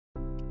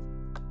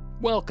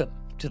Welcome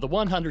to the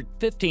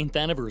 115th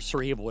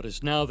anniversary of what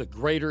is now the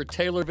Greater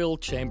Taylorville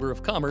Chamber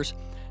of Commerce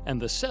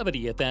and the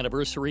 70th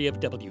anniversary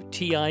of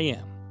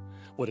WTIM.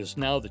 What is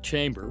now the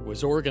Chamber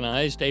was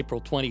organized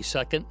April 22,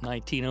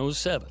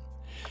 1907.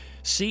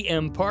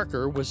 C.M.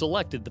 Parker was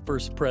elected the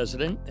first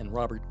president, and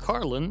Robert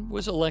Carlin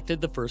was elected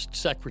the first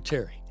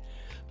secretary.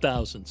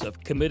 Thousands of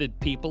committed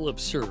people have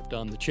served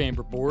on the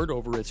Chamber Board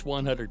over its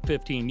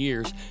 115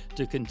 years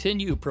to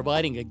continue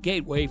providing a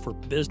gateway for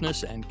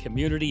business and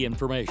community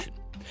information.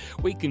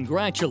 We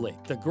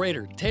congratulate the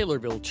Greater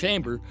Taylorville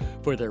Chamber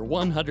for their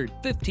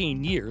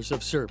 115 years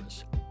of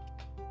service.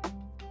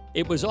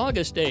 It was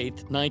August 8,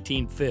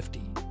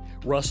 1950.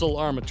 Russell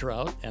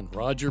Armentrout and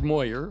Roger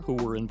Moyer, who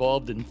were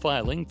involved in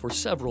filing for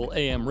several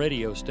AM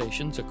radio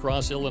stations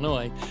across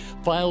Illinois,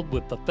 filed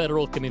with the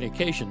Federal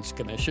Communications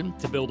Commission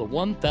to build a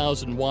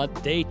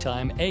 1,000-watt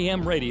daytime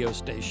AM radio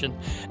station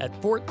at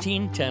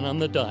 1410 on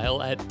the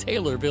dial at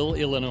Taylorville,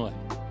 Illinois.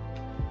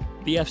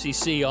 The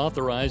FCC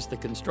authorized the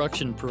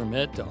construction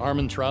permit to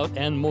Armentrout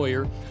and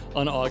Moyer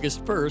on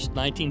August 1,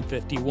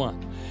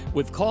 1951,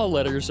 with call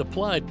letters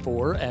applied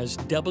for as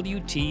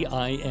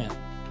WTIM.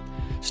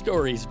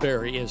 Stories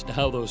vary as to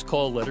how those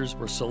call letters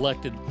were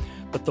selected,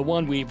 but the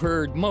one we've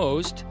heard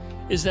most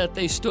is that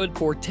they stood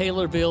for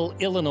Taylorville,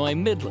 Illinois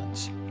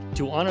Midlands,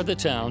 to honor the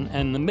town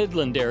and the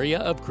Midland area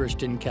of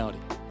Christian County.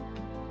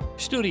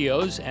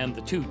 Studios and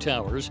the two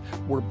towers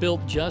were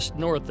built just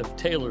north of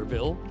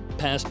Taylorville,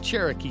 past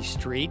Cherokee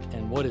Street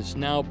and what is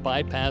now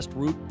bypassed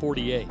Route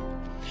 48.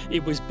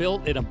 It was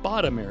built in a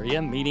bottom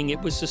area, meaning it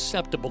was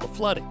susceptible to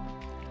flooding.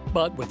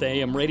 But with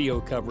AM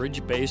radio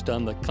coverage based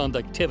on the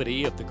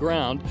conductivity of the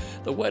ground,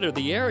 the wetter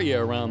the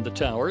area around the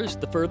towers,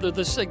 the further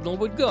the signal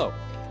would go.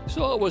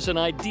 So it was an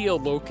ideal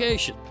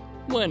location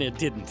when it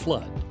didn't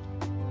flood.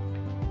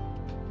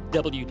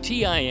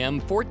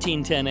 WTIM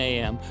 1410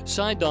 AM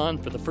signed on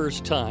for the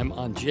first time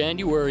on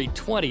January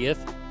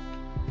 20th,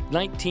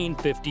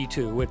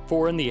 1952 at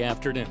 4 in the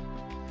afternoon.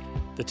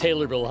 The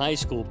Taylorville High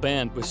School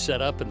band was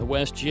set up in the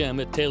West Gym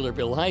at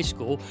Taylorville High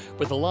School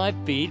with a live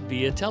feed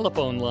via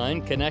telephone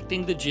line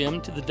connecting the gym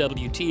to the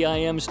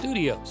WTIM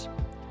studios.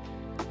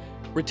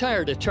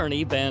 Retired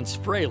attorney Vance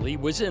Fraley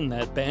was in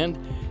that band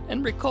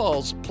and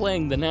recalls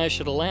playing the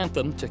national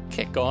anthem to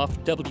kick off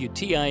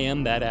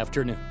WTIM that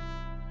afternoon.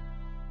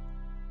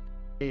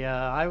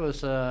 I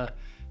was a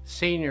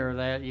senior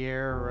that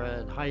year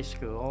at high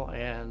school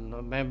and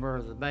a member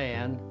of the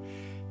band,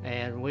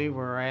 and we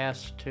were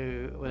asked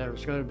to, there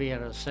was going to be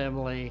an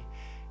assembly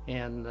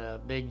in the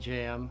big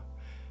gym,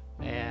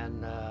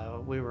 and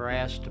we were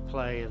asked to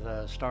play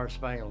the Star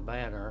Spangled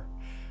Banner,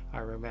 I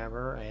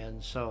remember,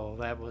 and so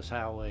that was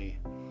how we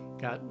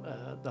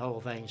got the whole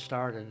thing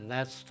started, and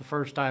that's the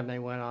first time they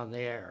went on the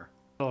air.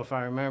 So if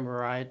I remember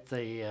right,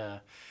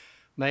 the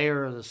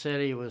mayor of the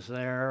city was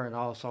there, and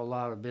also a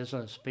lot of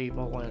business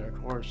people, and of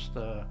course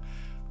the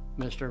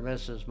Mr. and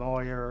Mrs.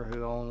 Moyer,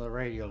 who owned the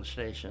radio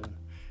station,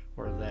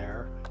 were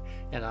there.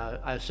 And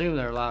I assume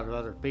there are a lot of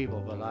other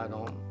people, but I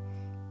don't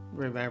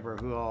remember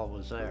who all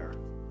was there.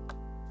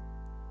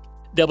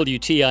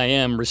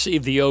 WTIM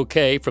received the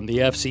okay from the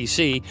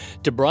FCC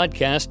to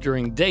broadcast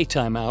during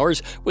daytime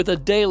hours with a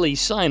daily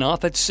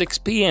sign-off at 6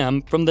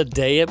 p.m. from the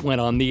day it went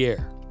on the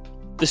air.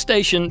 The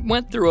station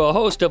went through a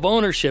host of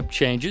ownership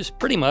changes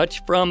pretty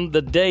much from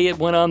the day it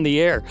went on the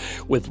air,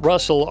 with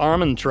Russell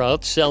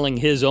Armentrout selling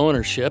his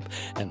ownership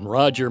and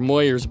Roger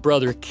Moyer's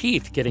brother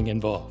Keith getting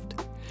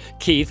involved.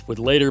 Keith would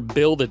later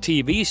build a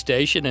TV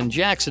station in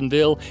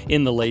Jacksonville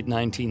in the late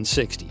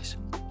 1960s.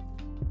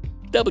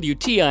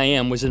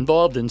 WTIM was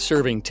involved in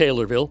serving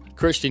Taylorville,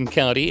 Christian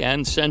County,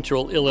 and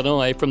Central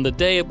Illinois from the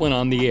day it went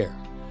on the air.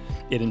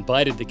 It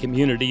invited the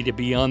community to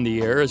be on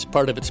the air as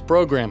part of its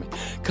programming,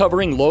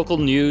 covering local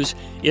news,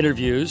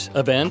 interviews,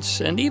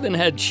 events, and even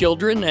had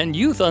children and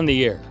youth on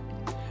the air.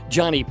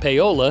 Johnny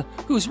Paola,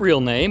 whose real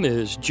name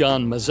is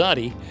John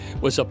Mazzotti,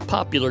 was a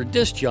popular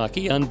disc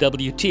jockey on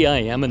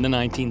WTIM in the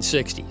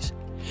 1960s.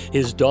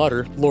 His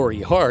daughter,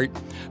 Lori Hart,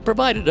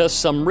 provided us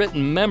some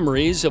written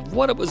memories of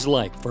what it was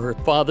like for her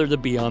father to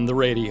be on the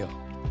radio.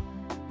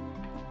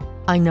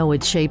 I know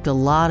it shaped a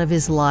lot of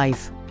his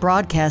life.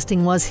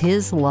 Broadcasting was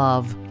his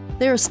love.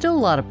 There are still a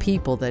lot of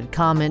people that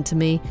comment to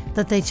me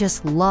that they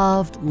just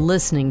loved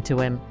listening to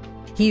him.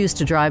 He used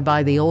to drive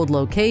by the old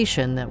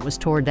location that was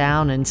tore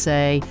down and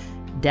say,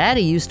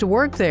 "Daddy used to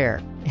work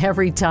there,"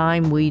 every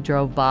time we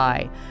drove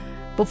by.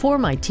 Before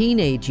my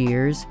teenage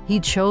years,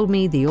 he'd showed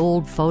me the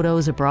old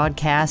photos of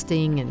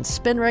broadcasting and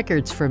spin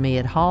records for me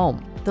at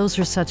home. Those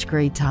were such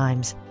great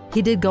times.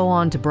 He did go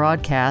on to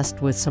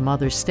broadcast with some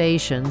other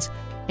stations,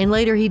 and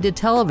later he did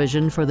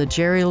television for the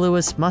Jerry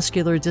Lewis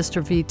Muscular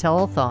Dystrophy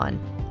Telethon.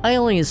 I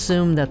only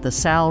assumed that the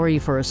salary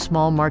for a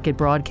small market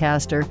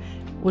broadcaster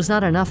was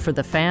not enough for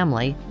the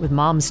family, with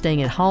Mom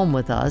staying at home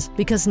with us,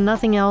 because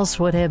nothing else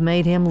would have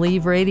made him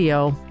leave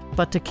radio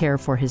but to care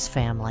for his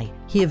family.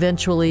 He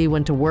eventually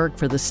went to work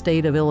for the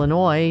state of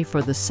Illinois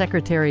for the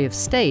Secretary of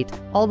State,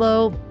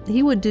 although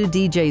he would do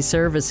DJ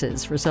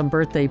services for some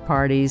birthday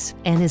parties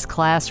and his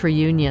class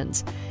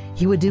reunions.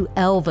 He would do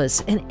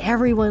Elvis, and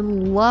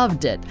everyone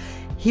loved it.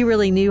 He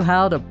really knew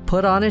how to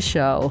put on a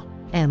show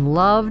and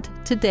loved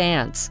to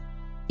dance.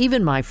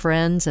 Even my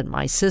friends and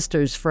my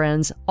sister's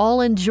friends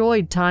all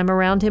enjoyed time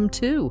around him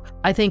too.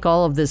 I think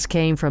all of this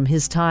came from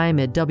his time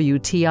at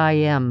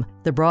WTIM.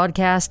 The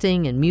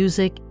broadcasting and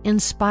music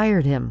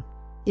inspired him.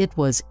 It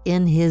was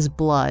in his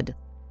blood.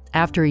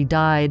 After he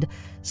died,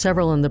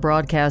 several in the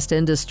broadcast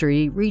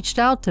industry reached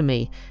out to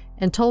me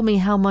and told me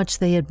how much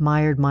they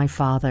admired my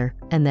father,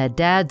 and that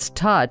Dad's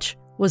touch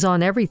was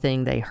on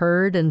everything they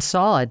heard and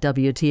saw at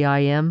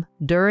WTIM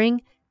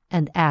during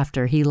and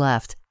after he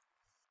left.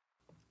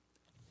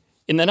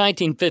 In the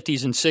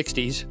 1950s and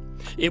 60s,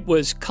 it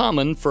was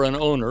common for an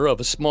owner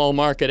of a small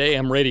market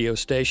AM radio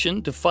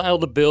station to file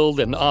to build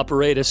and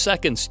operate a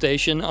second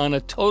station on a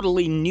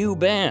totally new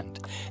band,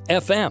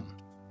 FM.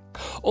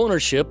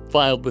 Ownership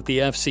filed with the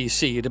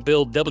FCC to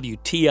build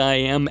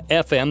WTIM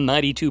FM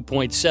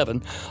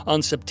 92.7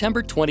 on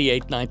September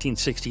 28,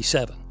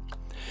 1967.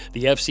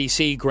 The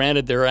FCC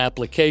granted their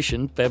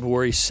application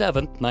February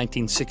 7,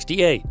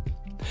 1968.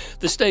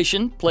 The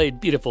station played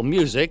beautiful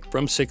music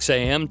from 6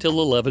 a.m. till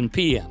 11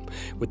 p.m.,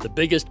 with the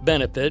biggest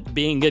benefit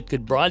being it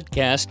could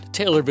broadcast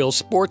Taylorville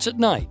sports at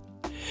night.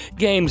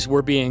 Games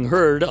were being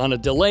heard on a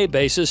delay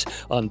basis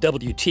on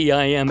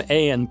WTIM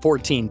AM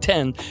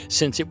 1410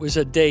 since it was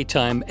a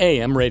daytime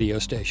AM radio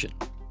station.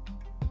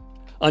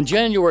 On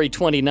January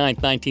 29,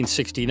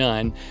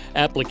 1969,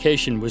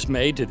 application was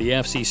made to the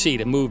FCC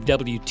to move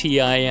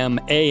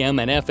WTIM AM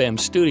and FM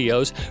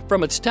studios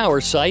from its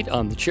tower site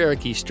on the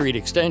Cherokee Street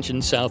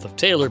extension south of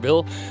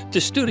Taylorville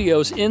to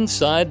studios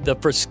inside the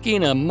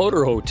Friskina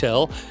Motor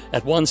Hotel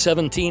at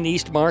 117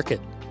 East Market.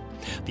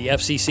 The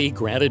FCC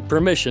granted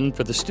permission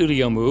for the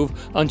studio move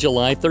on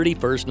July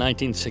 31,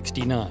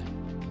 1969.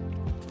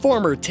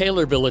 Former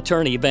Taylorville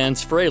attorney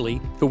Vance Fraley,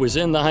 who was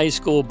in the high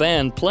school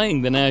band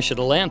playing the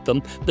national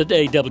anthem the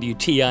day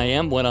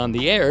WTIM went on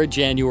the air,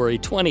 January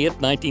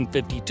 20th,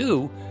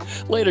 1952,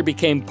 later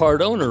became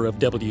part owner of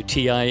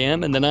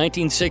WTIM in the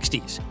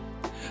 1960s.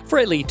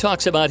 Fraley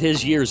talks about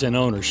his years in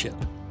ownership.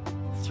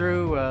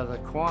 Through the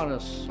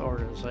Qantas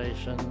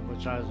organization,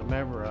 which I was a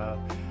member of,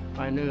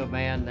 I knew a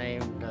man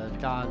named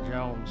Don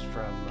Jones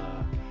from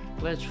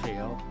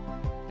Litchfield,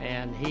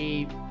 and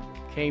he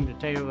came to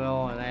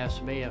Taylorville and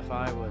asked me if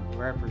I would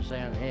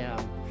represent him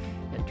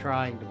in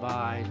trying to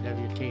buy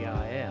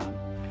WTIM.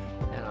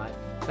 And I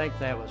think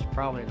that was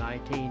probably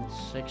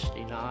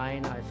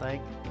 1969, I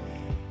think.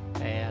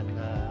 And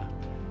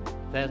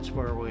that's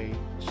where we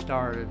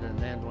started. And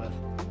then with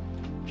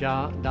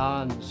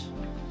Don's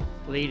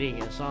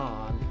leading us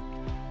on,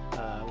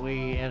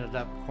 we ended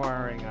up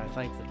acquiring, I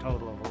think, the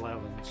total of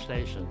 11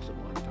 stations at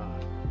one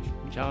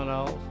time. John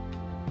Oles?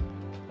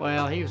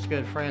 Well, he was a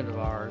good friend of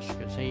ours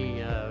because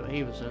he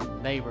was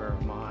a neighbor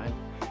of mine,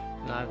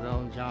 and I've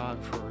known John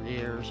for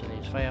years and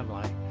his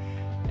family.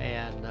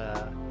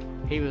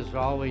 And he was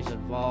always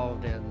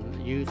involved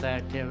in youth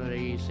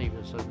activities. He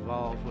was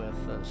involved with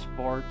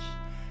sports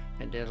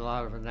and did a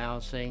lot of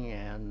announcing.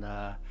 And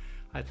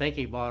I think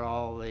he bought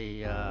all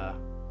the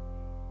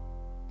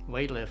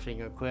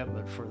weightlifting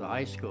equipment for the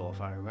high school,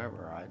 if I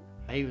remember right.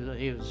 He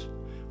was a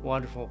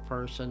wonderful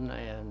person,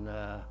 and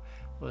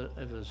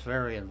it was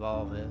very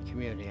involved in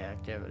community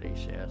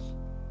activities, yes.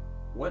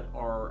 What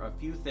are a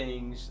few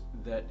things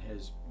that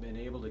has been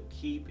able to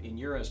keep, in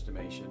your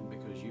estimation,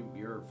 because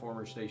you're a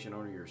former station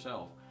owner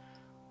yourself,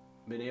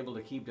 been able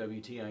to keep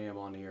WTIM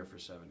on the air for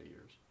 70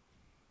 years?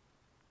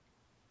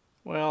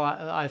 Well,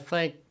 I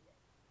think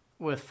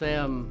with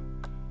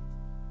them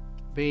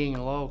being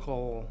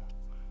local,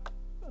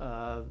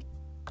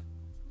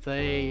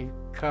 they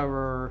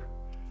cover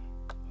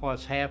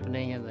what's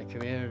happening in the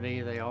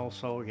community. They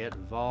also get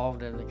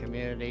involved in the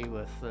community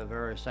with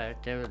various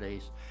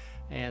activities,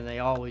 and they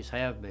always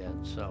have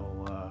been.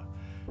 So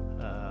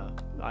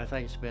I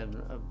think it's been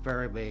a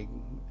very big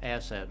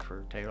asset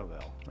for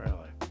Taylorville,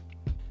 really.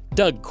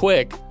 Doug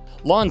Quick,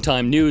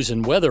 longtime news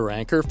and weather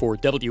anchor for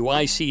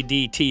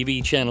WICD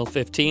TV Channel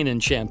 15 in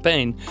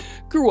Champaign,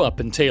 grew up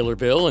in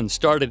Taylorville and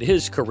started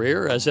his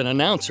career as an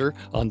announcer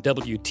on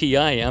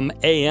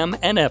WTIM AM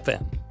and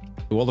FM.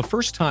 Well, the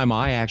first time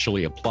I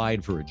actually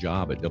applied for a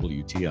job at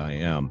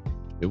WTIM,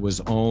 it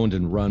was owned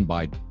and run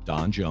by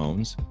Don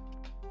Jones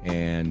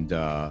and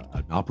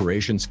an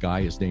operations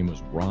guy. His name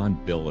was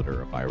Ron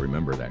Billiter, if I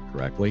remember that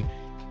correctly.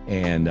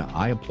 And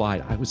I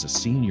applied. I was a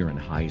senior in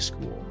high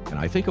school, and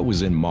I think it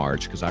was in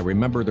March because I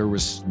remember there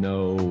was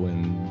snow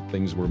and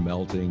things were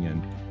melting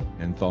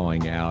and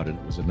thawing out, and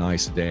it was a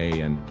nice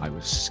day, and I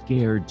was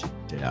scared to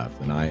death.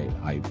 And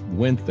I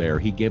went there.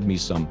 He gave me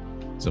some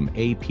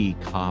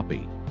AP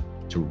copy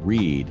to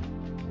read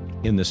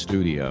in the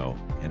studio,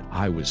 and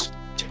I was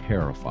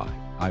terrified.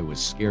 I was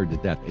scared to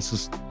death.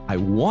 I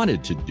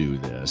wanted to do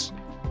this,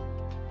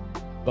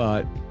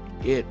 but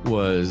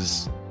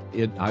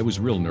I was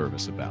real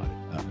nervous about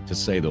it, to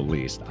say the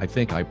least. I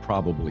think I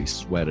probably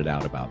sweated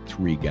out about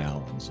 3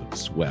 gallons of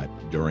sweat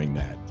during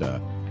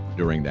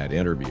that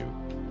interview,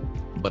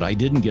 but I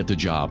didn't get the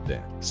job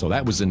then. So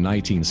that was in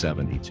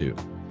 1972.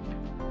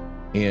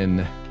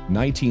 In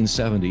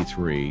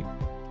 1973,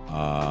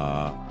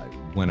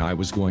 when I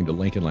was going to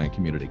Lincoln Land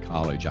Community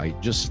College, I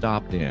just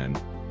stopped in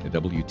at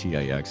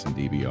WTIX and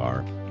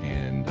DBR,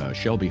 and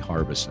Shelby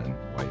Harbison,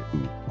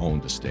 who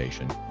owned the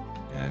station,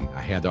 and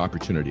I had the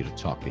opportunity to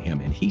talk to him,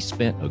 and he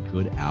spent a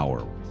good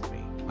hour with me.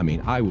 I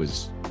mean, I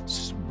was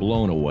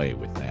blown away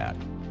with that.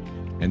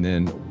 And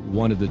then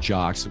one of the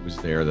jocks that was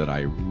there that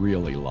I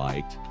really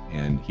liked,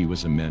 and he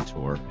was a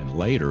mentor, and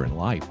later in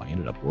life, I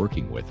ended up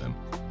working with him.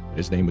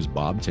 His name was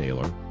Bob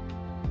Taylor,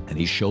 and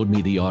he showed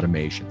me the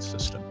automation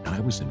system, and I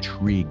was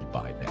intrigued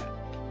by that.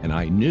 And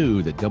I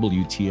knew that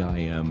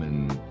WTIM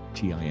and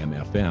TIM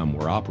FM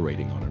were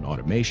operating on an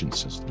automation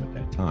system at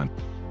that time.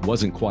 It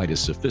wasn't quite as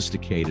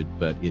sophisticated,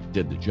 but it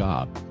did the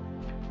job.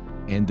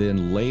 And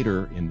then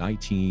later in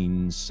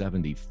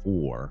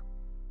 1974,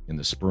 in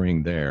the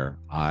spring there,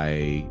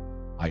 I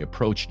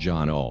approached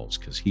John Alls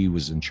because he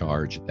was in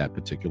charge at that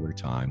particular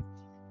time.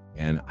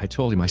 And I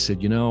told him, I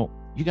said, you know,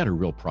 you got a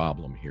real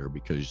problem here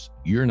because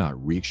you're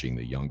not reaching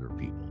the younger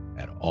people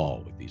at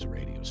all with these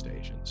radio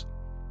stations.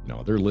 You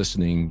know, they're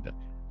listening to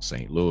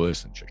St.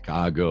 Louis and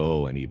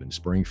Chicago and even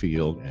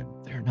Springfield, and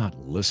they're not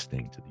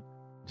listening to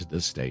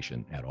this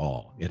station at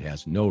all. It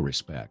has no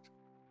respect.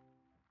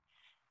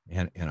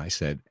 And I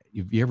said,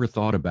 have you ever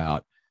thought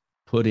about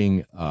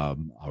putting a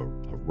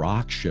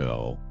rock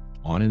show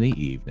on in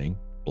the evening,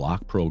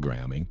 block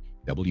programming,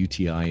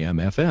 WTIM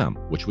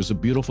FM, which was a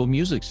beautiful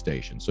music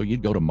station. So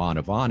you'd go to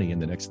Montavani,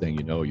 and the next thing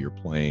you know, you're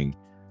playing,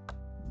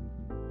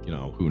 you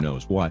know, who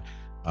knows what,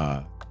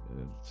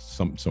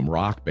 some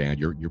rock band.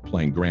 You're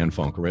playing Grand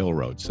Funk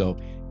Railroad. So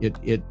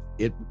it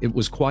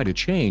was quite a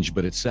change.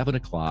 But at 7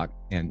 o'clock,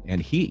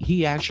 and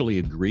he actually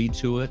agreed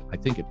to it. I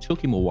think it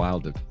took him a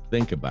while to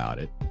think about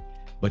it,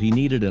 but he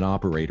needed an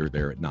operator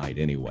there at night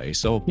anyway.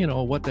 So, you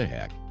know, what the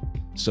heck.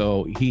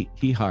 So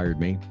he hired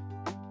me.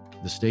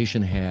 The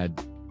station had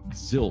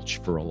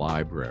zilch for a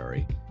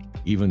library,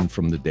 even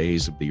from the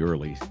days of the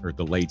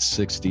late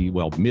 60s,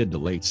 well, mid to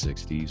late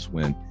 60s,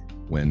 when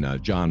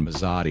John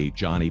Mazzotti,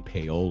 Johnny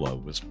Paola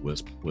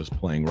was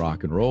playing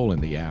rock and roll in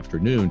the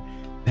afternoon.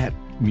 That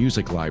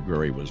music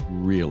library was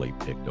really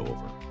picked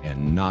over,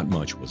 and not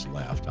much was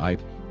left. I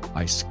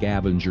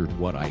scavenged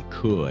what I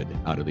could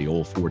out of the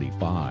old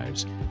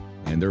 45s,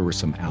 and there were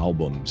some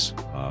albums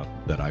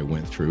that I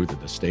went through that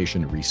the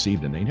station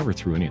received, and they never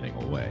threw anything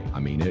away. I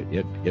mean,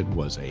 it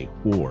was a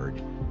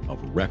hoard of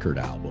record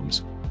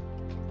albums,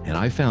 and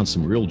I found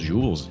some real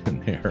jewels in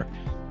there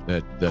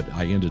that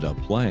I ended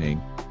up playing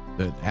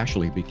that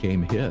actually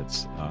became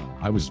hits.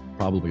 I was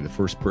probably the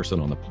first person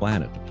on the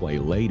planet to play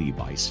Lady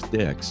by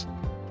Styx,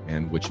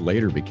 and which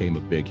later became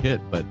a big hit,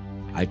 but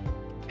I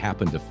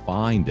happened to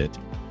find it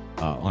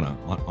on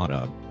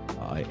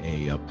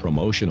a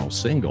promotional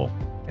single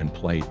and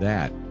played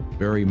that.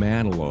 Barry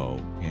Manilow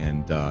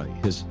and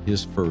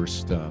his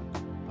first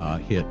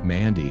hit,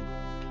 Mandy.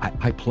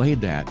 I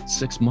played that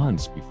 6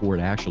 months before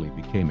it actually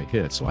became a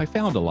hit. So I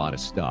found a lot of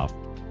stuff,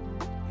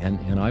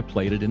 and I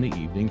played it in the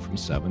evening from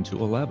 7 to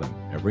 11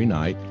 every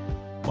night,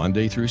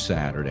 Monday through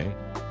Saturday.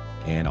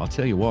 And I'll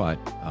tell you what,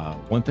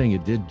 one thing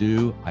it did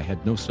do, I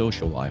had no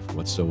social life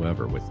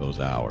whatsoever with those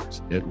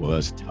hours. It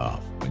was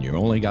tough. When you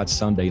only got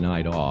Sunday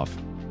night off,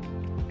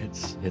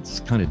 it's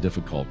kind of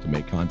difficult to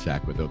make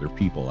contact with other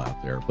people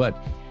out there. But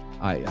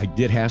I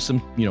did have some,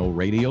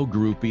 radio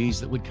groupies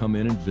that would come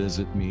in and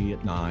visit me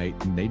at night,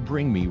 and they'd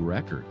bring me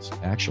records,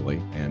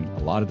 actually. And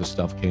a lot of the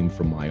stuff came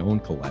from my own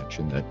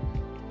collection that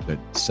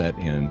sat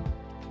in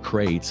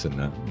crates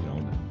and,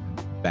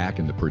 back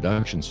in the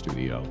production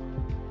studio.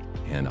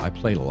 And I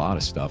played a lot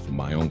of stuff in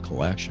my own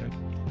collection.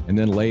 And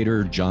then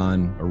later,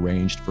 John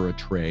arranged for a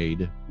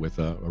trade with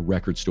a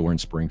record store in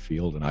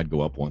Springfield, and I'd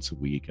go up once a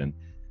week and,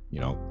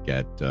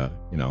 get,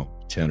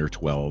 10 or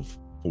 12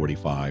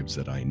 45s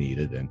that I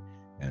needed.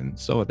 And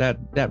so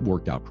that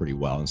worked out pretty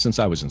well. And since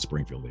I was in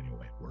Springfield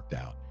anyway, it worked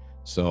out.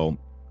 So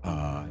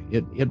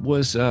it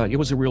was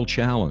a real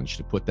challenge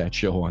to put that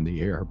show on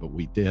the air, but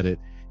we did it.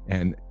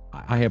 And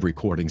I have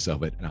recordings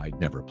of it, and I'd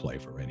never play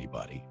for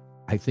anybody.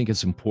 I think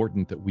it's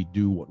important that we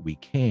do what we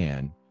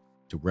can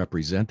to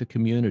represent the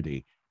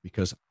community,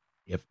 because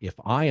if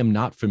I am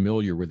not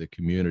familiar with the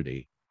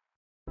community,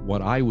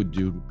 what I would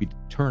do would be to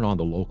turn on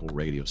the local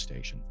radio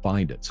station,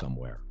 find it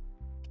somewhere.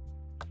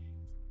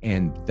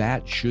 And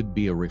that should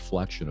be a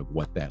reflection of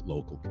what that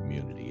local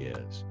community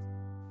is.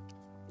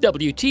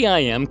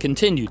 WTIM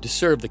continued to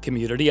serve the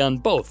community on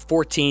both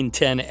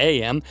 1410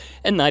 AM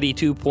and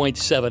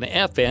 92.7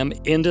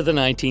 FM into the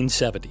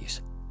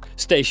 1970s.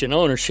 Station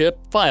ownership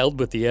filed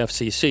with the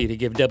FCC to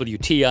give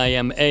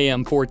WTIM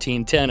AM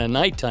 1410 a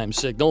nighttime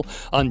signal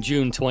on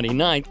June 29,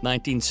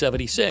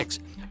 1976,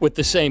 with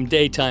the same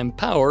daytime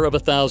power of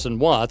 1,000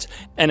 watts,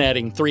 and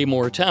adding 3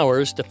 more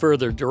towers to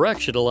further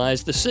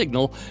directionalize the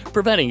signal,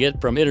 preventing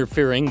it from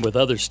interfering with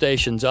other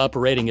stations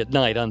operating at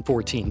night on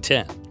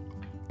 1410.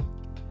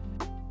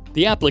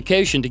 The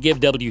application to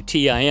give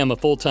WTIM a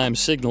full-time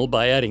signal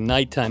by adding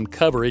nighttime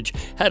coverage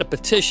had a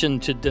petition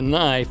to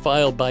deny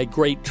filed by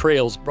Great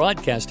Trails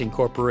Broadcasting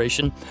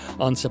Corporation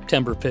on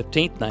September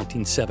 15,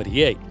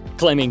 1978.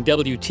 claiming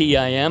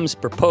WTIM's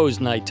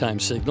proposed nighttime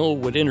signal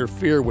would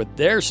interfere with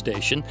their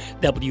station,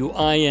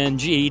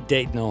 WING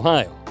Dayton,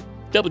 Ohio.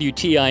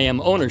 WTIM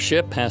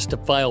ownership has to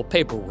file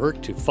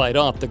paperwork to fight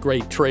off the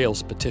Great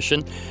Trails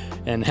petition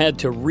and had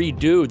to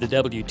redo the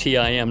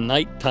WTIM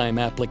nighttime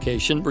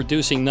application,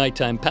 reducing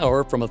nighttime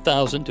power from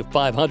 1,000 to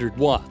 500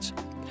 watts.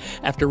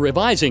 After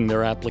revising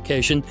their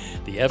application,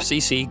 the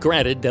FCC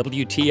granted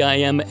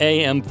WTIM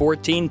AM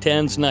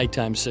 1410's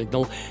nighttime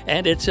signal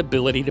and its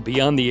ability to be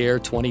on the air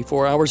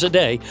 24 hours a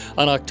day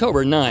on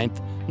October 9,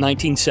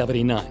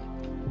 1979.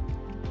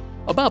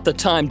 About the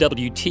time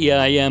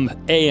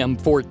WTIM AM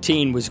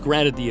 14 was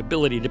granted the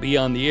ability to be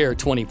on the air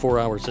 24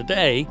 hours a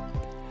day,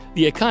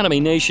 the economy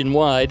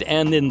nationwide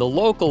and in the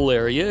local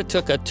area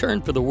took a turn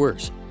for the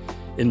worse.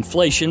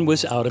 Inflation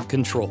was out of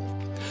control.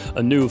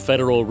 A new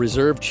Federal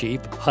Reserve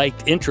chief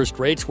hiked interest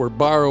rates, were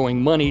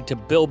borrowing money to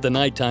build the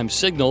nighttime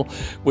signal,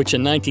 which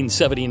in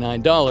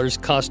 1979 dollars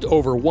cost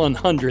over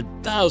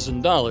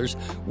 $100,000,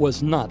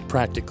 was not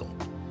practical.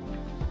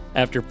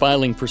 After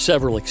filing for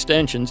several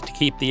extensions to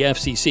keep the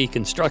FCC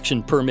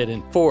construction permit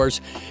in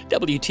force,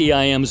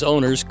 WTIM's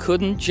owners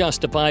couldn't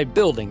justify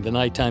building the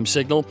nighttime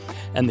signal,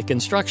 and the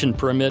construction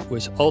permit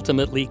was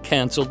ultimately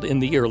canceled in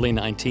the early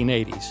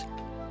 1980s.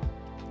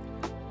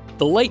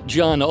 The late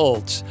John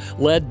Oltz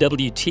led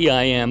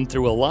WTIM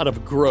through a lot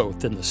of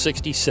growth in the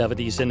 60s,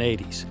 70s, and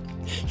 80s.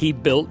 He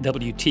built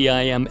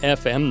WTIM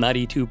FM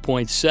 92.7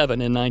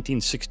 in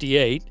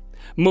 1968,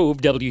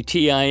 moved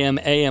WTIM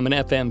AM and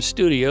FM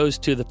studios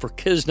to the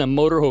Frankisna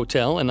Motor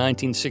Hotel in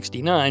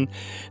 1969,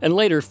 and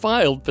later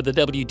filed for the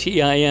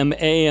WTIM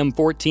AM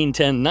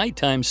 1410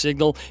 nighttime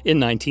signal in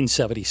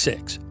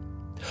 1976.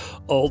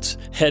 Oltz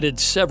headed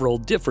several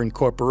different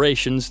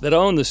corporations that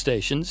owned the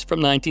stations from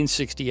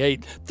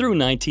 1968 through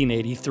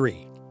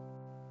 1983.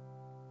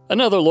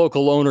 Another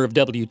local owner of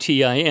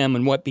WTIM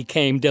and what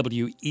became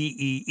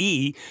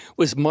WEEE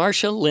was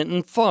Marcia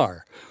Linton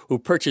Farr, who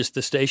purchased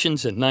the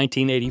stations in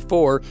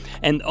 1984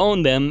 and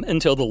owned them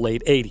until the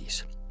late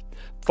 80s.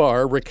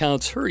 Farr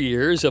recounts her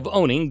years of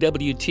owning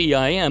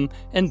WTIM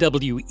and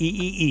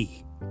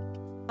WEEE.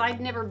 I'd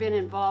never been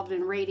involved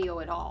in radio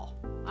at all.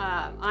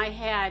 I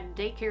had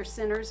daycare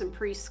centers and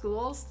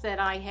preschools that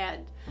I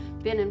had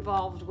been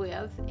involved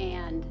with,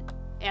 and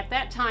at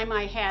that time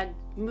I had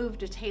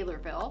moved to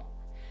Taylorville,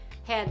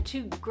 had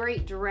two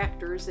great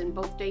directors in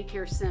both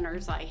daycare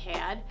centers I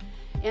had,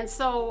 and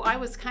so I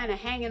was kind of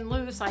hanging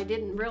loose. I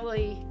didn't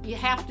really, you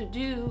have to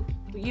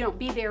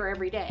be there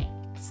every day.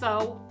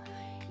 So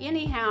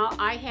anyhow,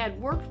 I had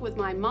worked with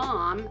my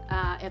mom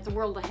at the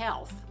World of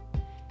Health,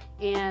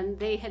 and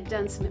they had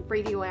done some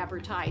radio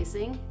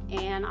advertising,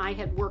 and I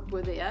had worked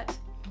with it.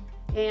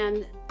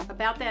 And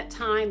about that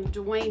time,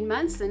 Dwayne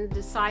Munson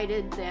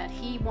decided that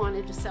he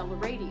wanted to sell a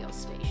radio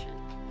station.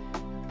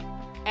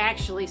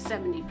 Actually,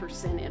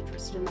 70%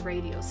 interest in the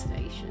radio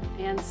station.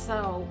 And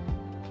so,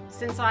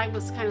 since I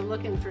was kind of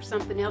looking for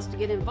something else to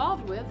get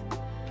involved with,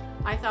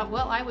 I thought,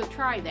 well, I would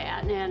try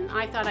that. And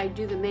I thought I'd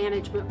do the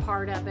management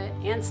part of it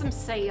and some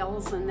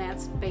sales, and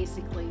that's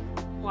basically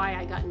why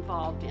I got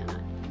involved in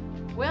it.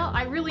 Well,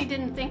 I really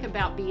didn't think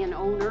about being an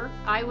owner.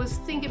 I was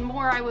thinking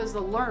more I was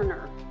a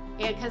learner,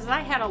 because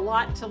I had a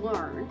lot to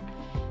learn,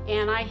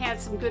 and I had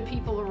some good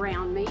people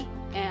around me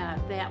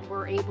that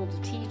were able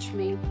to teach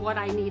me what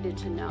I needed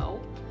to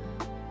know.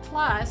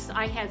 Plus,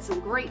 I had some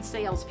great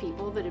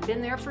salespeople that had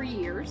been there for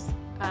years.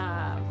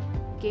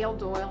 Gail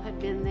Doyle had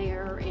been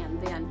there,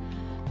 and then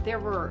there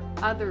were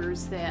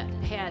others that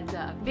had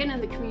been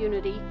in the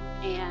community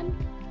and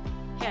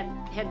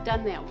had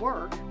done that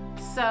work.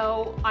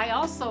 So I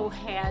also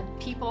had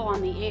people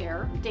on the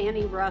air,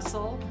 Danny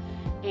Russell,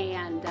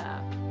 and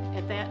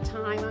at that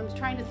time, I'm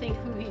trying to think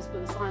who he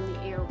was on the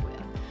air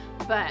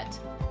with, but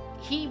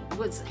he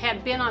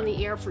had been on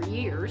the air for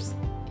years,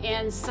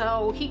 and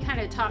so he kind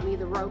of taught me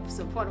the ropes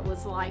of what it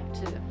was like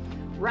to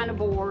run a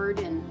board,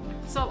 and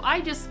so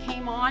I just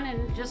came on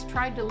and just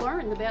tried to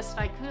learn the best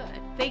I could.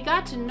 They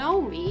got to know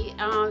me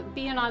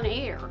being on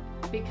air,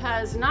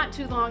 because not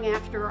too long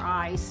after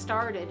I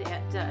started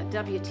at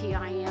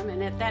WTIM,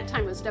 and at that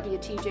time it was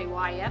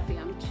WTJY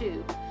FM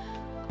too,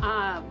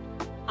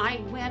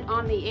 I went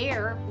on the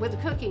air with a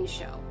cooking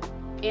show.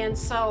 And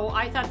so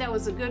I thought that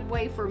was a good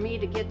way for me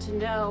to get to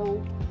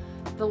know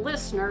the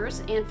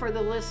listeners and for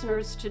the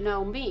listeners to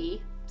know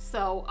me.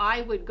 So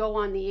I would go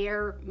on the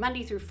air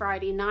Monday through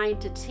Friday, 9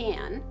 to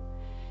 10,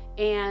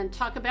 and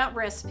talk about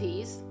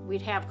recipes.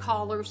 We'd have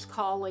callers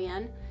call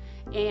in,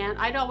 and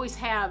I'd always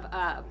have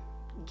a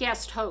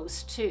guest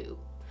host too,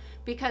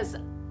 because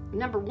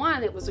number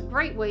one, it was a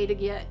great way to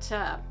get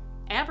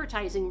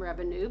advertising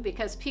revenue,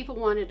 because people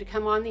wanted to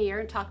come on the air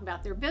and talk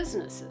about their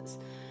businesses.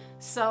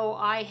 So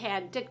I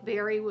had Dick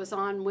Berry was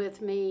on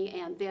with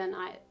me, and then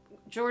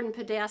Jordan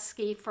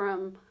Podesky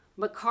from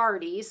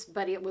McCarty's,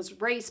 but it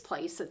was Ray's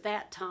Place at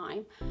that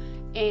time.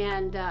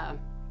 And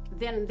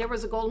then there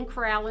was a Golden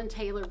Corral in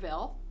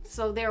Taylorville.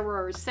 So there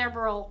were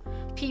several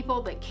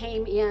people that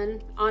came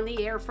in on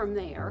the air from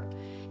there.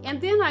 And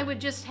then I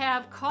would just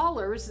have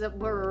callers that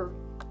were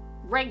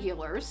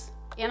regulars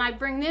and I'd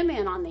bring them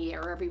in on the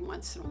air every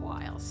once in a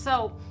while.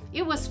 So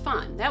it was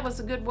fun. That was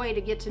a good way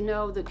to get to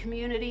know the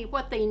community,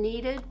 what they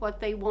needed, what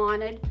they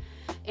wanted.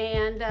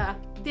 And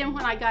then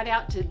when I got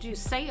out to do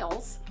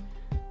sales,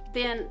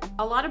 then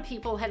a lot of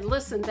people had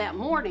listened that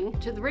morning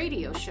to the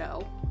radio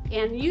show,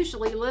 and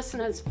usually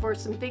listeners for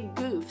some big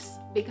goofs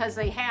because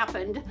they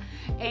happened,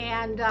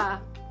 and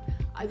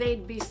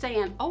they'd be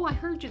saying, "Oh, I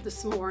heard you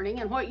this morning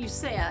and what you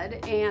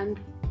said," and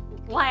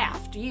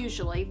laughed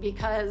usually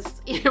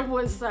because it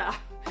was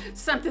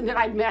something that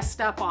I messed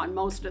up on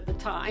most of the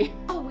time.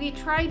 We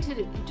tried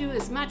to do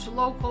as much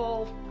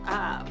local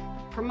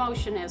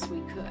promotion as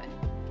we could.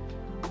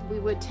 We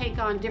would take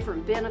on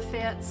different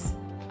benefits,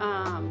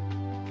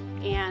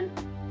 and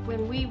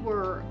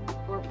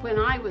when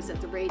I was at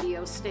the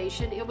radio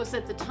station, it was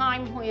at the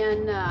time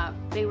when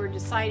they were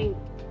deciding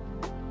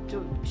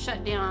to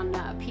shut down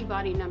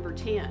Peabody number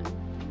 10.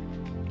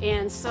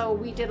 And so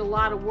we did a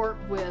lot of work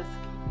with,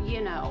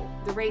 you know,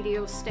 the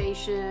radio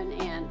station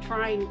and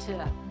trying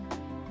to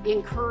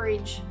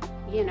encourage,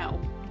 you know,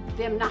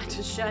 them not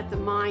to shut the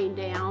mine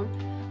down.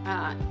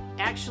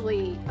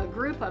 Actually, a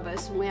group of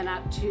us went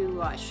up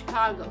to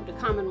Chicago, to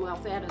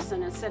Commonwealth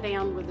Addison, and sat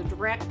down with the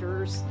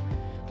directors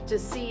to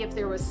see if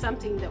there was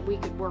something that we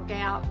could work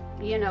out,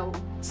 you know,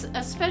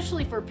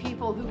 especially for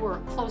people who were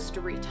close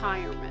to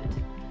retirement.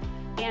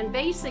 And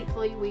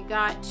basically, we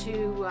got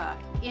to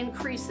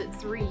increase it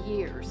 3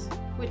 years,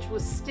 which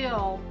was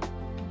still,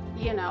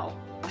 you know,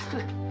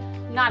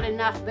 not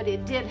enough, but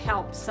it did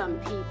help some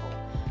people.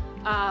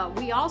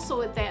 We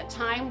also, at that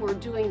time, were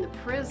doing the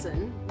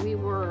prison. We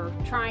were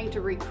trying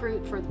to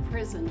recruit for the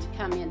prison to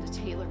come into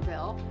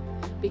Taylorville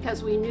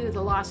because we knew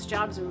the lost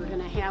jobs we were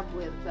going to have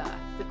with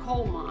the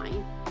coal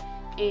mine.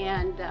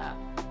 And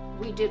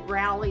we did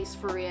rallies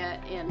for it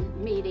and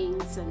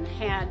meetings, and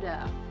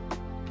had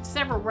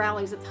several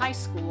rallies at the high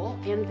school,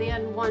 and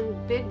then one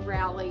big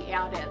rally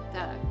out at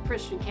the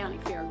Christian County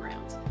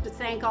Fairgrounds. To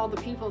thank all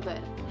the people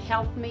that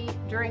helped me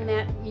during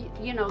that,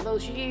 you know,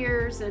 those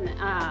years. And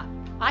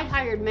I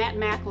hired Matt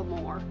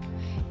McLemore,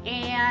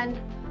 and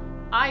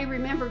I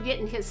remember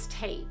getting his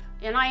tape,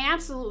 and I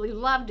absolutely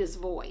loved his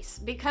voice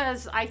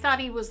because I thought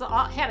he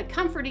had a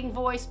comforting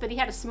voice, but he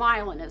had a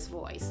smile in his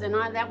voice, and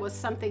that was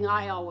something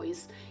I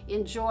always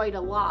enjoyed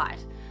a lot.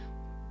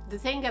 The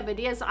thing of it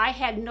is, I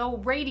had no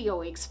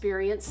radio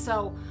experience,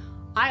 so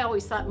I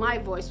always thought my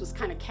voice was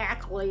kind of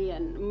cackly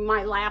and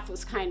my laugh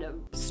was kind of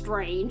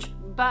strange,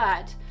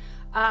 but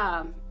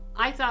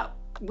I thought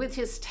with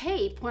his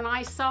tape, when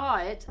I saw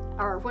it,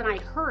 or when I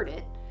heard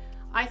it,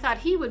 I thought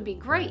he would be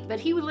great, but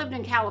he lived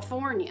in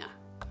California.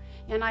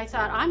 And I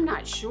thought, I'm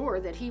not sure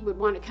that he would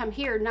want to come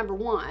here, number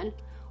one,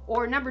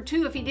 or number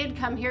two, if he did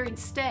come here, he'd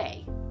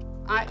stay.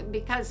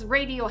 Because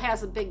radio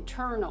has a big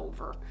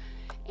turnover.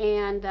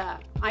 And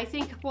I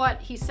think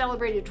he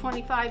celebrated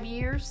 25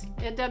 years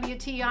at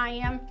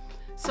WTIM,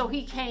 so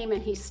he came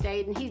and he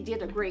stayed, and he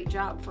did a great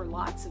job for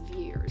lots of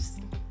years.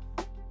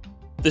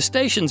 The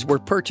stations were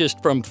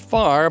purchased from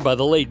Farr by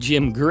the late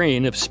Jim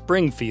Green of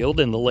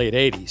Springfield in the late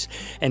 80s,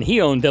 and he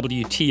owned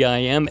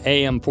WTIM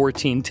AM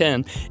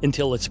 1410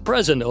 until its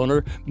present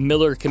owner,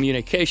 Miller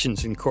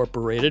Communications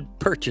Incorporated,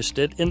 purchased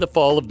it in the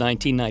fall of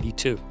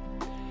 1992.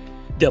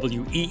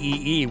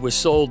 WEEE was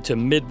sold to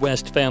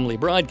Midwest Family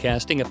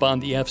Broadcasting upon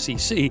the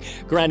FCC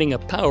granting a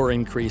power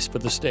increase for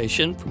the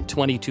station from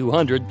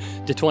 2,200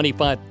 to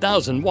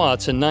 25,000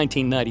 watts in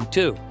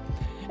 1992.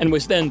 And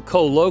was then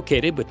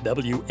co-located with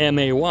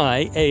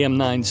WMAY AM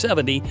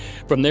 970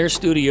 from their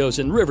studios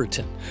in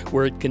Riverton,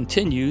 where it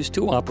continues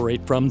to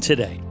operate from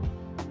today.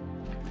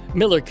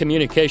 Miller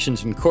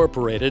Communications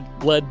Incorporated,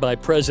 led by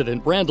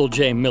President Randall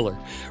J. Miller,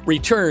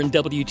 returned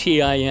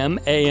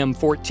WTIM AM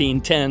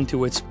 1410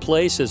 to its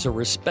place as a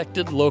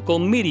respected local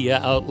media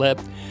outlet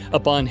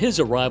upon his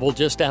arrival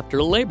just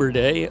after Labor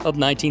Day of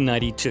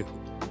 1992.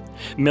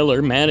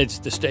 Miller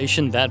managed the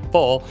station that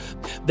fall,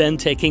 then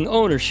taking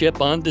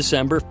ownership on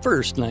December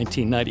 1st,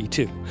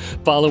 1992,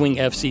 following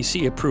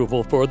FCC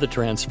approval for the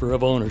transfer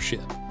of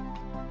ownership.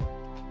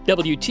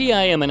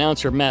 WTIM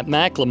announcer Matt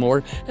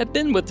McLemore had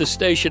been with the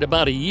station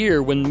about a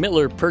year when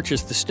Miller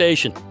purchased the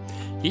station.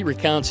 He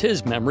recounts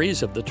his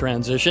memories of the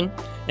transition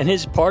and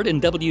his part in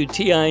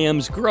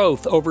WTIM's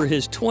growth over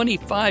his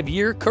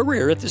 25-year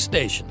career at the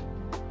station.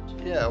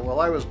 Yeah, well,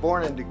 I was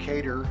born in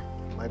Decatur.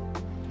 My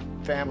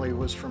family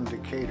was from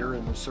Decatur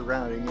and the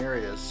surrounding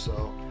areas,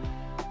 so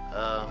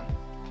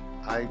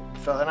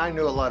I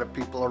knew a lot of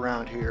people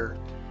around here.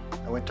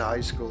 I went to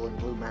high school in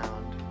Blue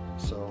Mound,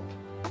 so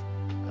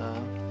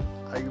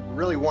I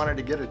really wanted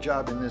to get a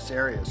job in this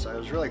area, so I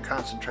was really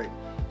concentrating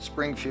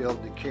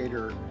Springfield,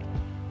 Decatur,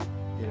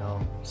 you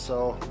know,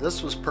 so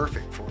this was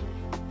perfect for me.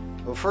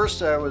 Well,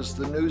 first I was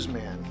the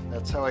newsman.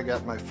 That's how I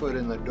got my foot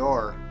in the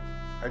door.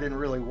 I didn't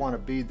really want to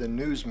be the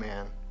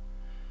newsman,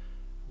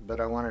 but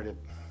I wanted to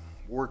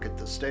work at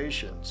the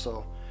station.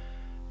 So,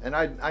 and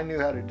I knew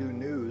how to do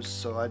news,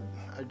 so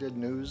I did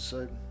news.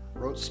 I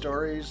wrote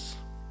stories,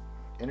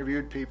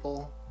 interviewed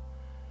people.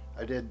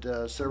 I did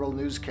several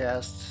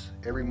newscasts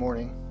every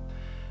morning.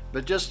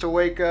 But just to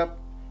wake up,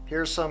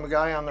 hear some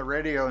guy on the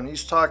radio and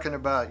he's talking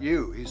about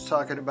you. He's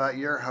talking about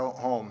your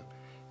home.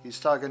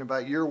 He's talking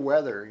about your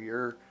weather,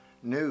 your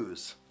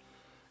news.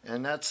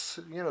 And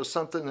that's,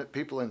 something that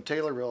people in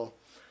Taylorville,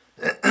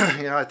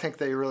 I think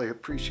they really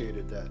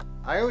appreciated that.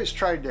 I always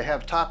tried to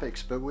have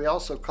topics, but we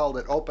also called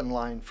it open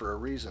line for a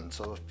reason.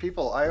 So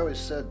I always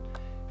said,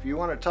 if you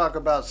want to talk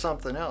about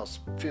something else,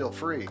 feel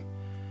free.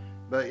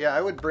 But yeah,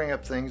 I would bring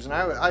up things, and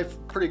I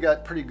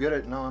got pretty good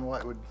at knowing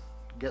what would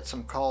get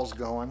some calls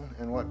going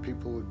and what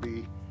people would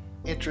be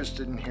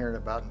interested in hearing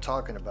about and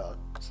talking about.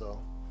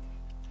 So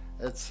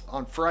it's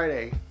on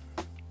Friday,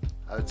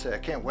 I would say I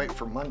can't wait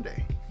for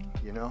Monday,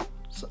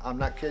 So I'm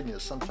not kidding you.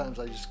 Sometimes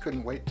I just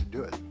couldn't wait to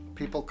do it.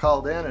 People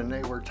called in and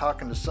they were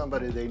talking to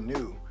somebody they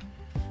knew,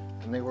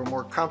 and they were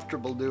more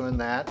comfortable doing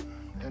that.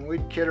 And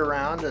we'd kid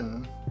around,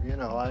 and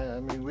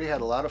we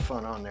had a lot of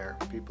fun on there.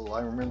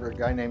 I remember a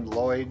guy named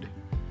Lloyd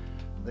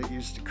that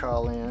used to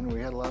call in. We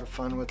had a lot of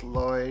fun with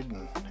Lloyd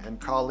and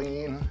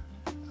Colleen.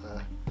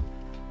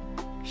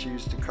 She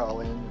used to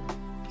call in.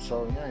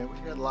 So yeah, we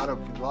had a lot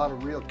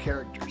of real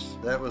characters.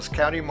 That was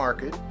County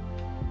Market.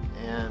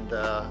 And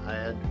I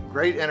had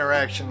great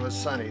interaction with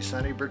Sonny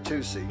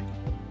Bertucci.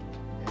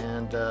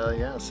 And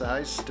so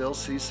I still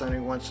see Sonny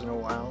once in a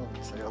while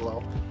and say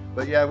hello.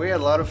 But yeah, we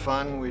had a lot of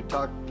fun. We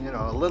talked,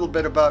 a little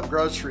bit about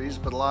groceries,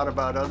 but a lot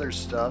about other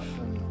stuff.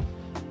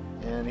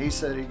 And he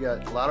said he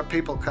got a lot of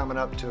people coming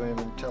up to him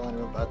and telling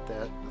him about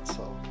that.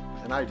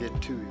 And I did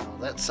too,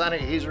 That Sonny,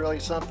 he's really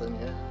something,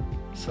 yeah.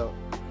 So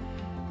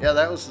yeah,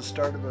 that was the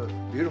start of a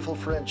beautiful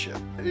friendship.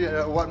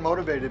 What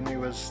motivated me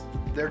was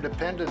they're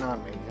dependent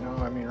on me.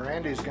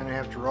 Randy's going to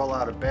have to roll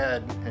out of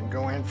bed and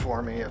go in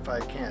for me if I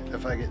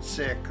get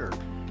sick or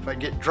if I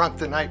get drunk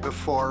the night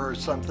before or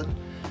something.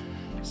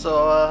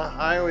 So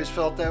I always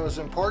felt that was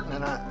important,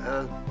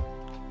 and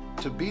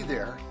to be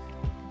there.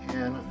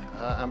 And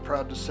I'm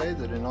proud to say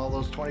that in all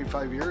those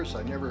 25 years,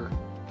 I never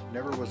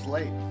was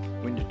late.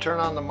 When you turn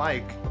on the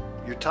mic,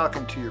 you're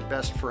talking to your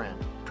best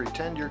friend.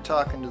 Pretend you're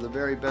talking to the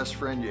very best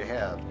friend you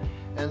have.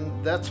 And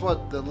that's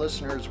what the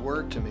listeners'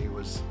 word to me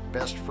was,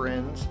 best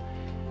friends.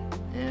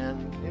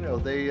 And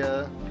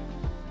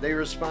they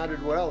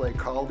responded well. They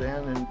called in,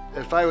 and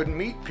if I would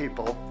meet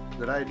people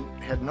that I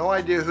had no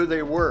idea who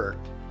they were,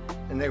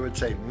 and they would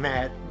say,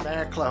 Matt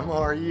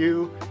Lamar,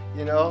 you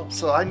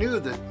so I knew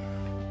that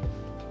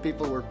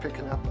people were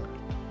picking up on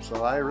it.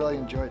 So I really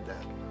enjoyed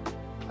that.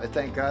 I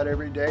thank God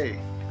every day.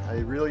 I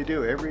really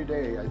do. Every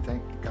day I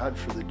thank God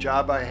for the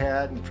job I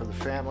had and for the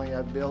family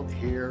I built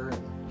here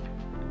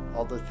and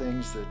all the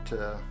things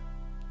that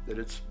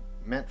it's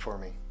meant for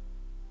me.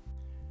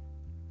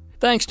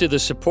 Thanks to the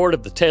support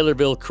of the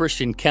Taylorville,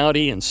 Christian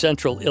County, and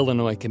Central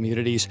Illinois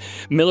communities,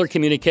 Miller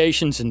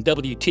Communications and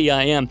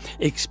WTIM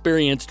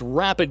experienced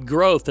rapid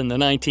growth in the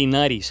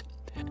 1990s,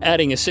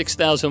 adding a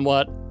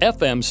 6,000-watt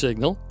FM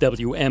signal,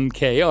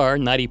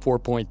 WMKR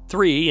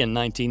 94.3 in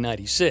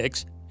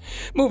 1996,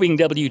 moving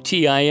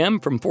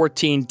WTIM from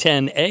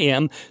 1410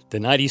 AM to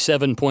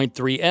 97.3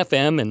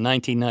 FM in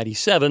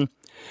 1997,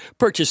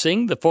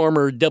 purchasing the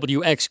former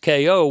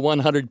WXKO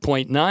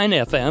 100.9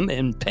 FM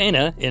in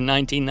Pana in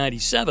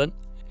 1997,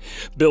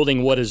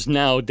 building what is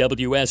now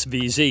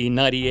WSVZ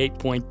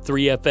 98.3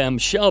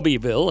 FM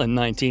Shelbyville in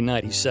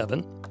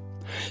 1997,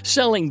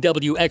 selling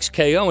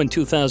WXKO in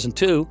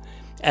 2002,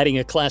 adding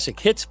a classic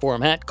hits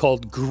format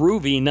called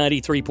Groovy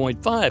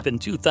 93.5 in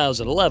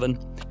 2011,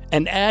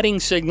 and adding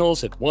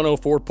signals at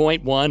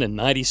 104.1 and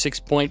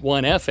 96.1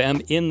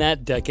 FM in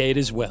that decade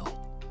as well.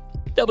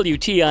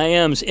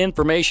 WTIM's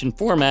information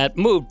format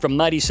moved from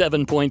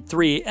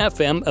 97.3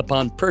 FM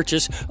upon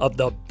purchase of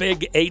the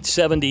Big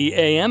 870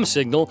 AM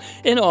signal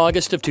in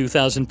August of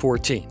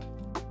 2014.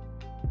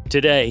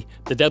 Today,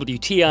 the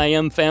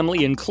WTIM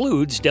family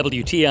includes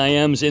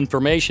WTIM's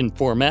information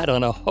format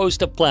on a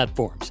host of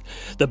platforms.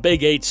 The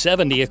Big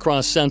 870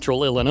 across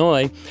Central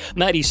Illinois,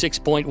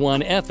 96.1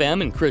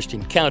 FM in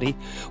Christian County,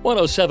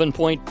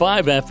 107.5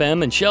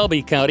 FM in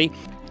Shelby County,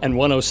 and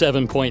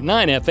 107.9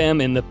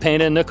 FM in the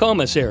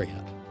Pana-Nokomis area.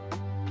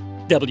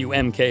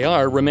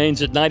 WMKR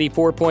remains at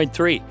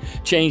 94.3,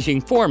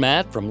 changing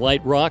format from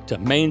light rock to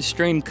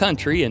mainstream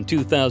country in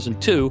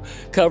 2002,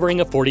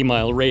 covering a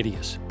 40-mile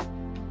radius.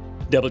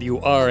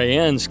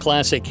 WRAN's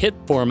classic hit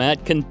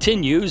format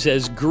continues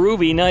as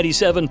Groovy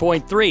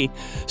 97.3,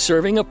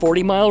 serving a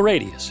 40-mile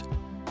radius.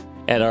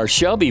 And our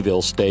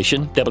Shelbyville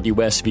station,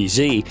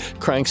 WSVZ,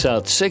 cranks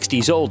out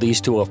 60s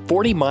oldies to a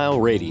 40-mile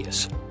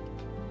radius.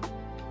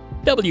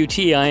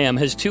 WTIM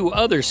has two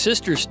other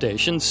sister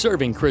stations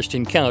serving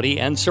Christian County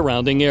and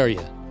surrounding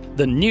area.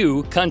 The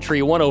new Country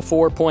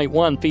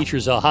 104.1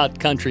 features a hot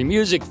country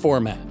music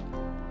format.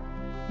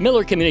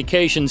 Miller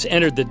Communications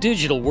entered the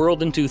digital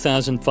world in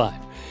 2005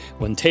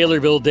 when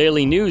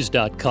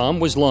TaylorvilleDailyNews.com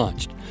was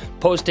launched,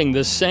 posting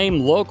the same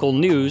local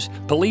news,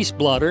 police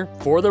blotter,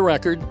 for the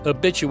record,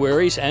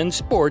 obituaries, and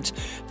sports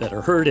that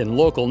are heard in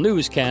local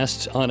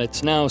newscasts on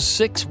its now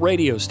 6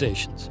 radio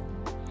stations.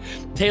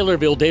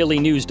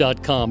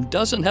 TaylorvilleDailyNews.com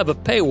doesn't have a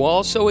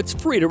paywall, so it's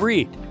free to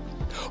read.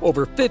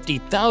 Over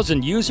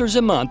 50,000 users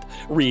a month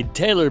read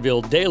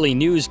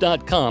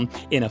TaylorvilleDailyNews.com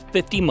in a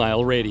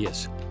 50-mile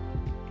radius.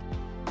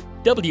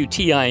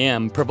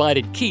 WTIM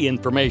provided key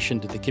information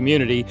to the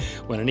community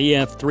when an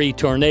EF3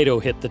 tornado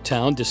hit the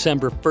town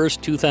December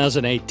 1st,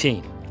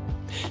 2018.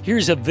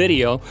 Here's a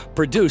video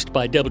produced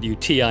by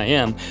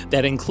WTIM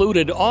that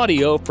included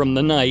audio from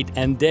the night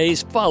and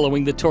days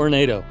following the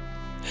tornado.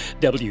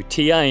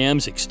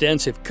 WTIM's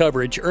extensive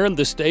coverage earned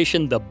the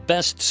station the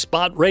Best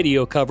Spot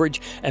Radio Coverage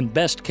and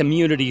Best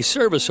Community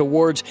Service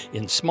Awards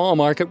in small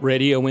market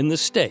radio in the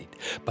state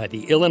by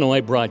the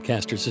Illinois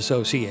Broadcasters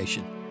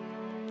Association.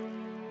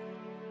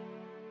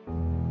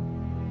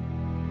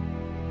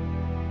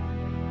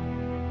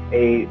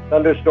 A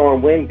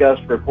thunderstorm wind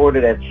gust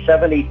reported at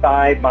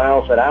 75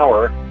 miles an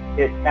hour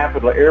hit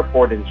Capitol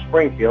Airport in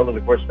Springfield, and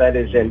of course that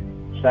is in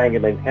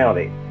Sangamon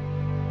County.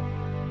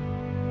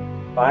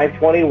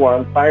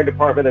 5:21, Fire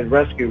Department and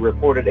Rescue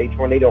reported a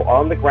tornado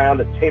on the ground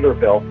at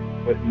Taylorville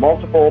with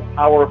multiple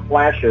power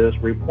flashes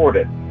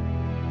reported.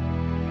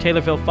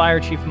 Taylorville Fire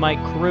Chief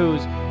Mike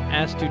Cruz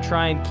asked to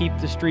try and keep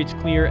the streets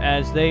clear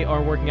as they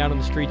are working out on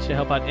the streets to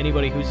help out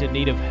anybody who's in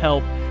need of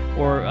help.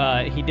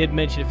 He did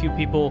mention a few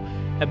people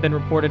have been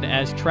reported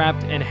as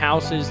trapped in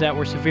houses that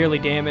were severely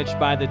damaged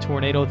by the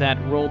tornado that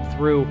rolled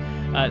through.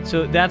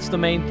 So that's the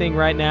main thing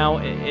right now,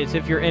 is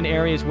if you're in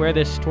areas where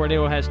this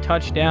tornado has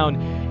touched down,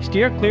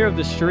 steer clear of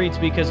the streets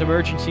because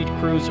emergency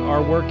crews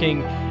are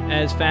working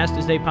as fast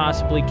as they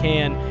possibly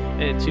can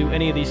to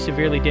any of these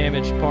severely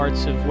damaged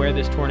parts of where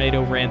this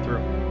tornado ran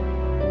through.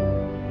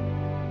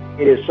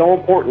 It is so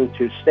important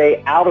to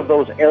stay out of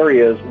those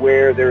areas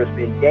where there has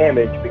been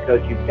damage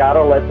because you've got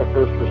to let the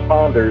first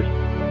responders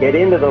get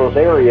into those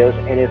areas,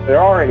 and if there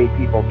are any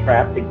people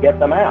trapped, to get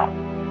them out.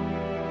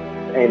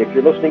 And if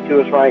you're listening to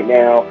us right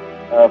now,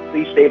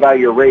 please stay by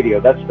your radio.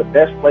 That's the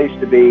best place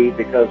to be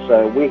because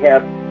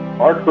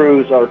our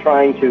crews are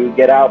trying to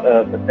get out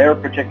of their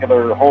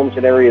particular homes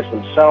and areas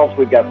themselves.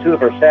 We've got 2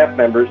 of our staff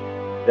members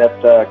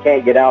that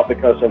can't get out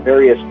because of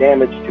various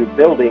damage to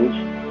buildings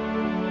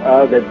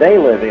that they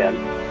live in.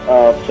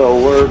 So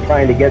we're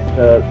trying to get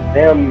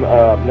them,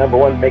 number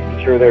one,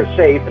 making sure they're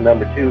safe, and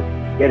number 2,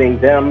 getting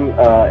them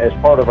as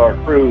part of our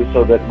crew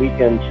so that we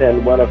can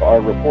send one of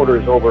our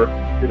reporters over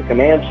to the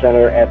command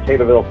center at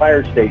Taylorville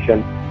Fire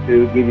Station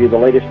to give you the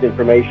latest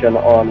information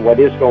on what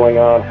is going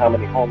on, how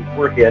many homes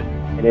were hit,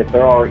 and if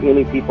there are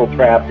any people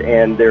trapped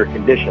and their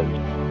conditions.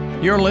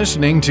 You're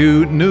listening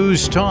to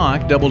News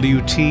Talk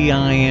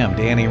WTIM.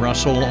 Danny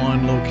Russell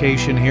on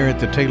location here at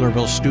the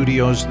Taylorville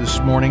studios this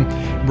morning,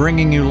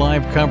 bringing you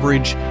live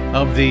coverage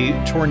of the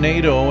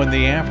tornado and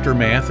the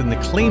aftermath and the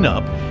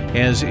cleanup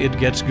as it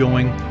gets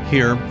going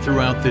here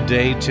throughout the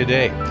day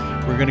today.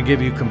 We're going to give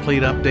you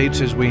complete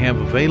updates as we have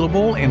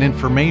available and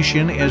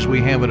information as we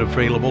have it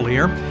available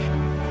here.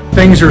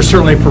 Things are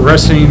certainly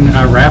progressing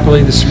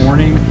rapidly this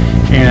morning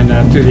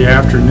and through the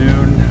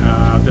afternoon.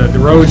 The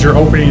roads are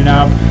opening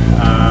up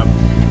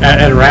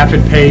at a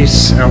rapid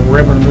pace. We're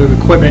able to move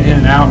equipment in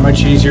and out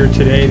much easier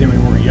today than we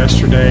were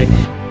yesterday.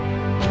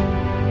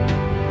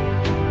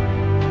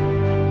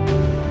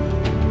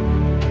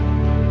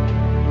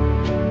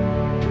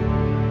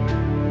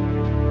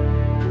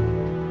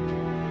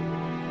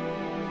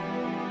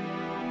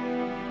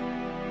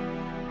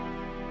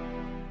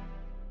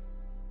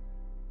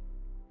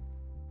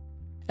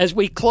 As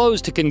we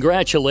close to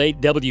congratulate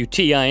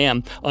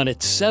WTIM on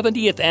its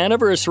 70th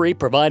anniversary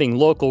providing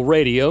local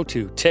radio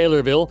to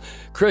Taylorville,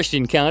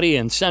 Christian County,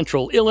 and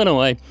Central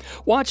Illinois,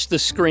 watch the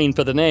screen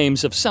for the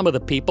names of some of the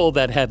people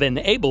that have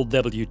enabled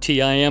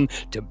WTIM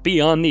to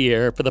be on the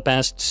air for the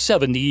past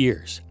 70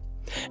 years.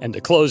 And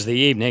to close the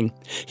evening,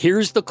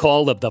 here's the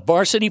call of the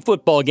varsity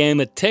football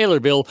game at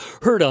Taylorville,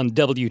 heard on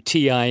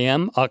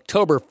WTIM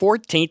October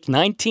 14,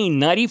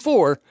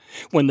 1994,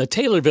 when the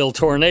Taylorville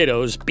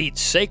Tornadoes beat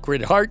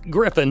Sacred Heart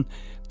Griffin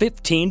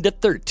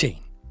 15-13.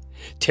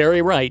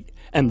 Terry Wright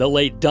and the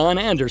late Don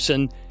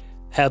Anderson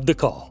have the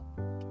call.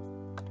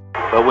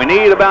 But we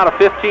need about a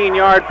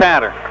 15-yard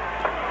pattern.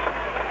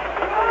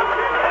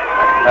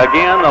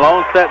 Again, the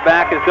lone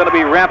setback is going to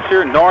be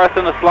Rapture. Norris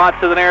in the slot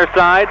to the near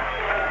side.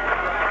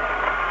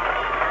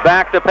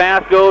 Back to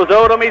pass goes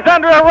Odom. He's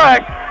under a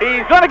rush.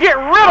 He's going to get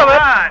rid of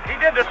it. He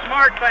did the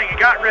smart thing. He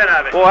got rid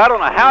of it. Well, I don't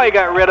know how he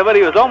got rid of it.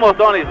 He was almost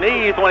on his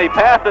knees when he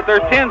passed it.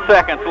 There's 10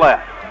 seconds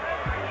left.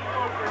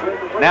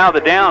 Now the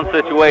down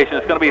situation.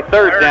 It's going to be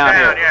third down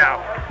here. Yeah.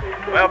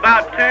 Well,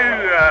 about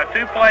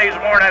two plays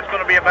more, and that's going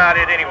to be about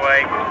it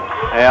anyway.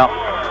 Yeah.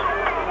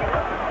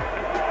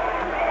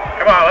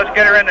 Come on, let's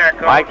get her in there,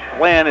 Coach. Mike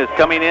Flynn is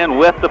coming in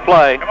with the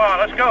play. Come on,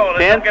 let's go.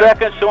 10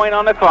 seconds showing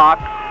on the clock.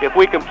 If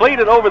we complete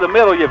it over the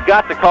middle, you've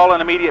got to call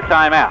an immediate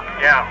timeout.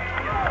 Yeah.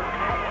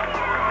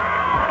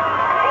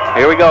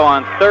 Here we go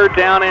on third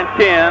down and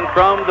 10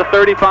 from the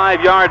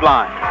 35-yard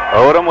line.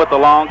 Odom with the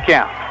long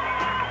count.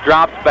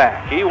 Drops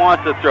back. He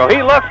wants to throw.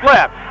 He looks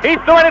left. He's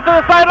throwing it to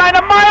the sideline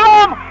to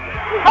Milam.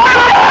 He's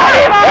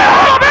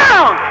out of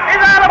bounds.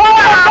 He's out of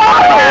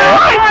bounds.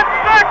 1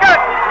 second.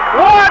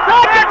 1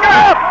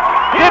 second.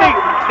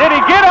 Did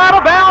he get out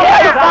of bounds?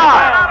 Yes,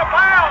 out of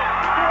bounds.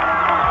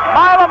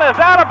 is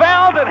out of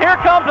bounds, and here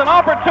comes an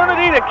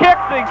opportunity to kick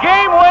the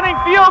game-winning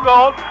field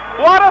goal.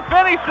 What a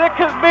finish it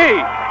could be.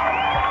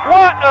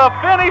 What a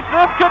finish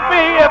this could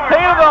be if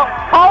Taylorville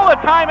call a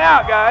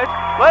timeout, guys.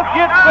 Let's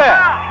get set.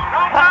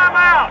 Call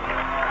timeout.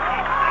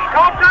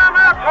 Call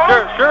timeout,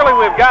 Coach. Surely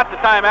we've got the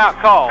timeout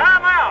called.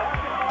 Timeout.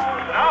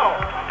 No.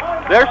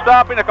 They're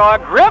stopping the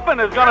clock. Griffin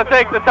is going to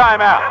take the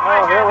timeout.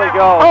 Oh, here we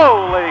go.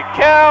 Holy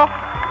cow.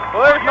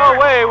 Well, there's no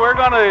way we're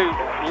going to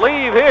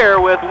leave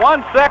here with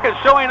 1 second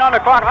showing on the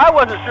clock. I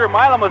wasn't sure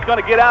Milam was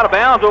going to get out of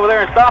bounds over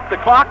there and stop the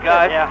clock,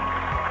 guys. Yeah.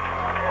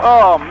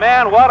 Oh,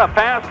 man, what a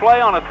pass play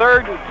on a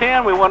 3rd and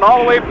 10. We went all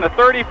the way from the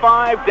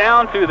 35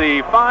 down to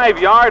the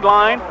 5-yard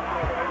line.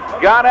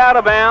 Got out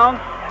of bounds.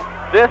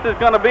 This is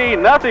going to be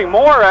nothing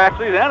more,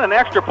 actually, than an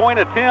extra point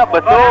attempt,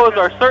 but those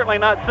are certainly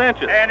not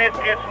cinches. And it's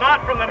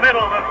not from the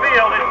middle of the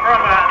field. It's from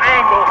an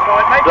angle, so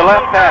it makes The it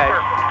left a little hash.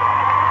 tougher.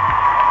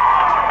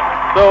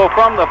 So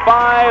from the 5,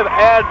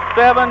 add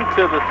 7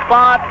 to the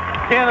spot,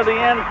 10 of the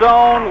end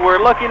zone.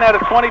 We're looking at a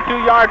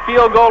 22-yard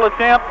field goal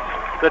attempt.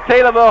 The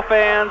Taylorville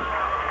fans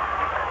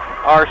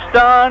are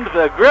stunned.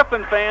 The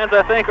Griffin fans,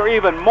 I think, are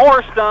even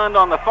more stunned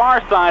on the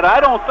far side.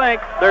 I don't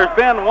think there's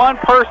been one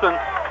person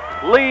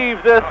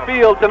leave this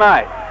field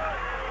tonight.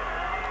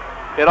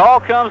 It all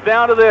comes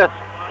down to this,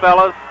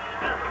 fellas.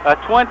 A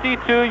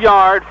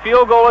 22-yard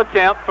field goal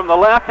attempt from the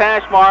left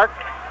hash mark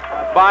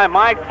by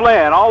Mike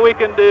Flynn. All we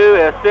can do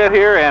is sit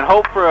here and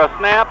hope for a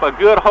snap, a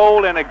good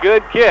hold, and a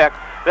good kick.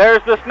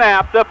 There's the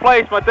snap, the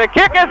placement, the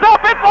kick is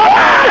up, it's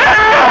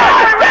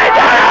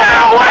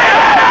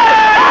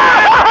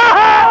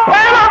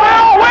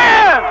Taylorville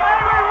wins!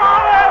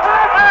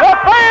 The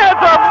fans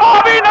are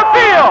mobbing the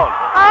field!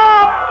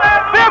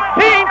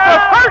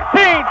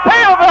 15-13,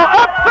 Taylorville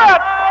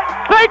upsets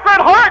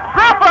Sacred Heart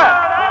Griffin!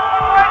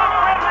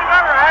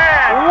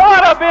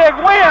 What a big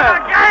win! What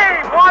a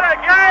game! What a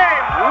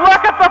game!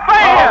 Look at the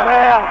fans! Oh,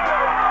 man.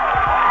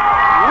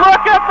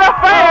 Look at the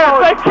fans!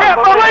 They can't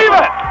believe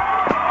it!